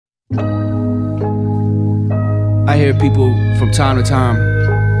I hear people from time to time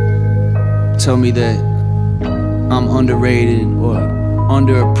tell me that I'm underrated or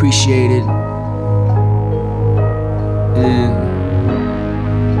underappreciated,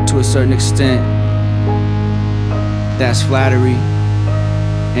 and to a certain extent that's flattery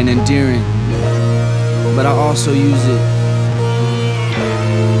and endearing, but I also use it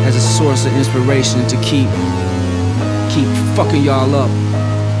as a source of inspiration to keep fucking y'all up,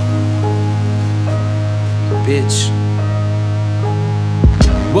 bitch.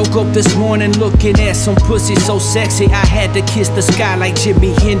 Woke up this morning looking at some pussy so sexy I had to kiss the sky like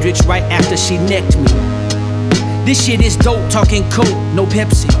Jimi Hendrix right after she necked me. This shit is dope, talking coke, no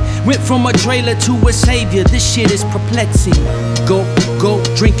Pepsi. Went from a trailer to a savior, this shit is perplexing. Go,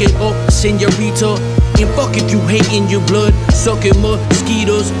 drinking up, señorita. And fuck if you hating your blood, sucking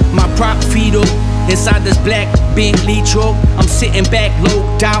mosquitoes. My prop feet up inside this black Bentley truck. I'm sitting back,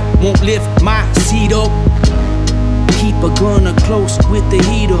 locked out, won't lift my seat up. Keep a gunner close with the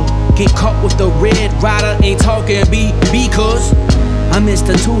heater. Get caught with the red rider, ain't talking because I'm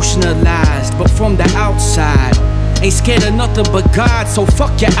institutionalized, but from the outside ain't scared of nothing but God, so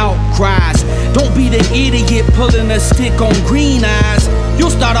fuck your outcries. Don't be the idiot pulling a stick on green eyes.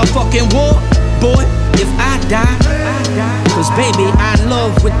 You'll start a fucking war, boy, if I die. Cause baby, I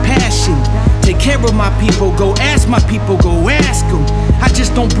love with passion. Take care of my people, go ask my people, go ask them. I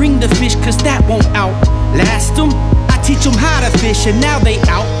just don't bring the fish cause that won't outlast them. I teach them how to fish and now they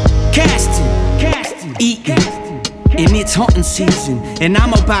out casting, eating. And it's hunting season, and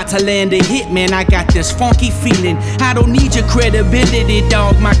I'm about to land a hit, man. I got this funky feeling. I don't need your credibility,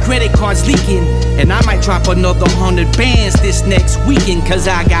 dog. My credit card's leaking, and I might drop another 100 bands this next weekend, cause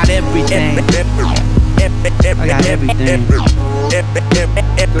I got everything. I got everything.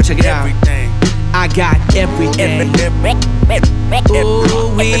 Go check it out. I got everything.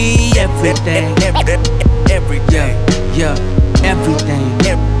 Ooh, we everything. Yeah, everything.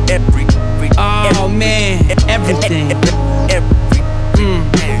 Oh man, everything.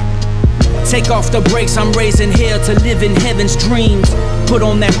 Take off the brakes, I'm raising hell to live in heaven's dreams. Put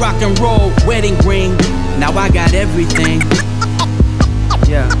on that rock and roll wedding ring. Now I got everything.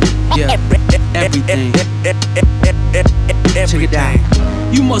 Yeah, everything. Check it out.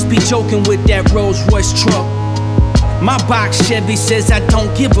 You must be joking with that Rolls Royce truck. My box Chevy says I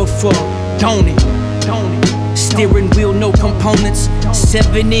don't give a fuck, don't it? Steering wheel, no components.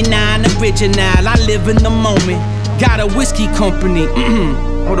 79 original, I live in the moment. Got a whiskey company.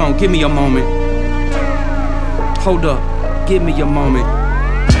 Hold on, give me a moment. Hold up, give me a moment.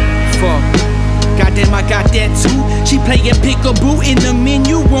 Fuck. Goddamn, I got that too. She playing peekaboo in the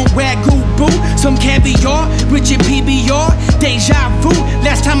menu, want ragu boo. Some caviar, rich and PBR, deja vu.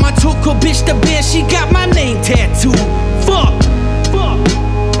 Last time I took a bitch to bed, she got my name tattooed. Fuck.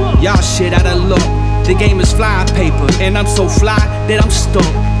 Y'all shit out of luck. The game is fly paper, and I'm so fly that I'm stuck.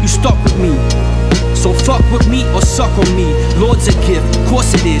 You stuck with me, so fuck with me or suck on me. Lord's a gift,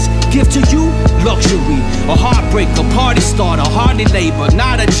 course it is. Give to you, luxury. A heartbreaker, party starter, hardly labor,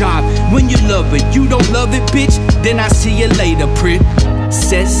 not a job. When you love it, you don't love it, bitch. Then I see you later,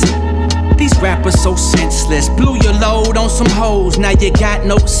 princess. These rappers so senseless. Blew your load on some hoes, now you got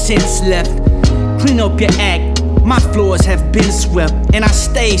no sense left. Clean up your act. My floors have been swept, and I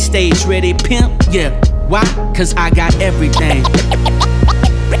stay stage ready, pimp, yeah. Why? Cause I got everything.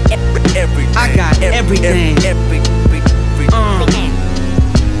 I got everything.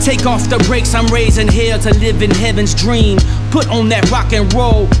 Take off the brakes, I'm raising hell to live in heaven's dream. Put on that rock and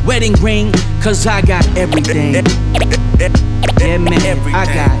roll wedding ring, cause I got everything. Yeah man, I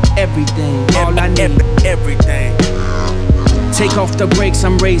got everything, all I need. Take off the brakes,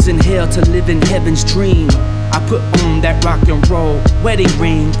 I'm raising hell to live in heaven's dream. I put on that rock and roll wedding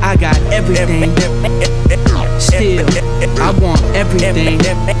ring. I got everything. Still, I want everything.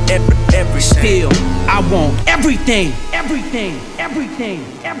 Still, I want everything. Everything.